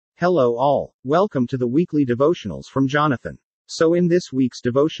Hello all. Welcome to the weekly devotionals from Jonathan. So in this week's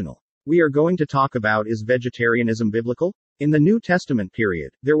devotional, we are going to talk about, is vegetarianism biblical? In the New Testament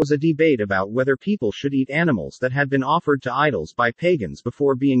period, there was a debate about whether people should eat animals that had been offered to idols by pagans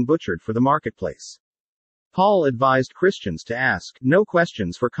before being butchered for the marketplace. Paul advised Christians to ask no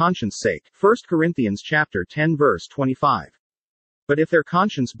questions for conscience sake, 1 Corinthians chapter 10 verse 25. But if their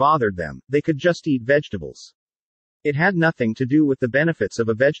conscience bothered them, they could just eat vegetables. It had nothing to do with the benefits of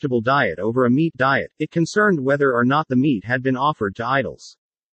a vegetable diet over a meat diet, it concerned whether or not the meat had been offered to idols.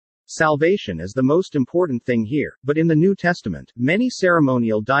 Salvation is the most important thing here, but in the New Testament, many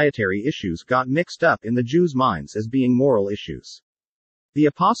ceremonial dietary issues got mixed up in the Jews' minds as being moral issues. The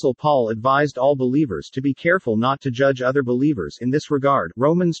Apostle Paul advised all believers to be careful not to judge other believers in this regard,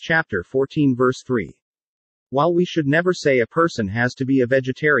 Romans chapter 14 verse 3. While we should never say a person has to be a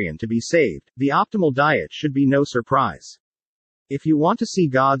vegetarian to be saved, the optimal diet should be no surprise. If you want to see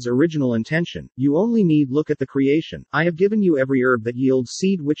God's original intention, you only need look at the creation. I have given you every herb that yields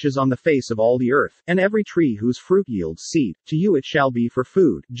seed which is on the face of all the earth, and every tree whose fruit yields seed, to you it shall be for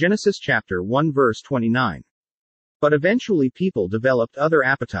food. Genesis chapter 1 verse 29. But eventually people developed other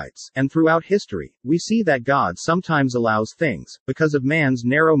appetites, and throughout history, we see that God sometimes allows things, because of man's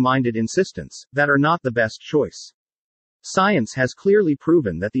narrow-minded insistence, that are not the best choice. Science has clearly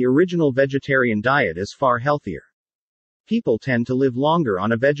proven that the original vegetarian diet is far healthier. People tend to live longer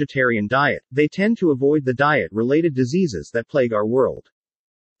on a vegetarian diet, they tend to avoid the diet-related diseases that plague our world.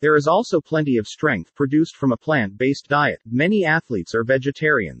 There is also plenty of strength produced from a plant-based diet. Many athletes are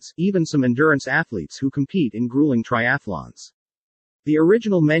vegetarians, even some endurance athletes who compete in grueling triathlons. The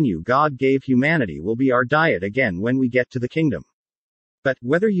original menu God gave humanity will be our diet again when we get to the kingdom. But,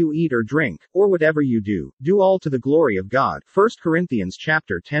 whether you eat or drink, or whatever you do all to the glory of God. 1 Corinthians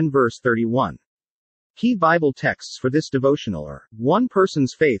chapter 10 verse 31. Key Bible texts for this devotional are: one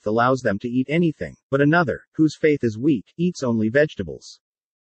person's faith allows them to eat anything, but another, whose faith is weak, eats only vegetables.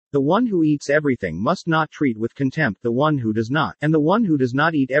 The one who eats everything must not treat with contempt the one who does not, and the one who does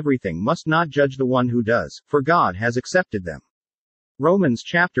not eat everything must not judge the one who does, for God has accepted them. Romans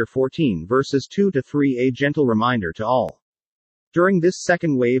chapter 14 verses 2-3. A gentle reminder to all. During this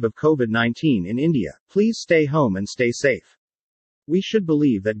second wave of COVID-19 in India, please stay home and stay safe. We should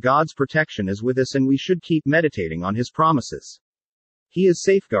believe that God's protection is with us and we should keep meditating on His promises. He is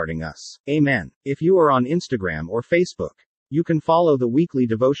safeguarding us. Amen. If you are on Instagram or Facebook, you can follow the weekly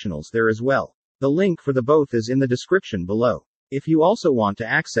devotionals there as well. The link for the both is in the description below. If you also want to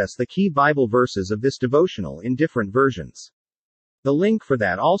access the key Bible verses of this devotional in different versions, the link for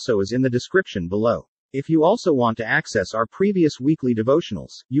that also is in the description below. If you also want to access our previous weekly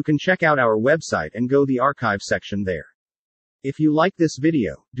devotionals, you can check out our website and go the archive section there. If you like this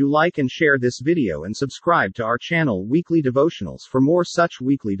video, do like and share this video and subscribe to our channel Weekly Devotionals for more such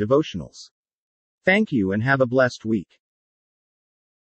weekly devotionals. Thank you and have a blessed week.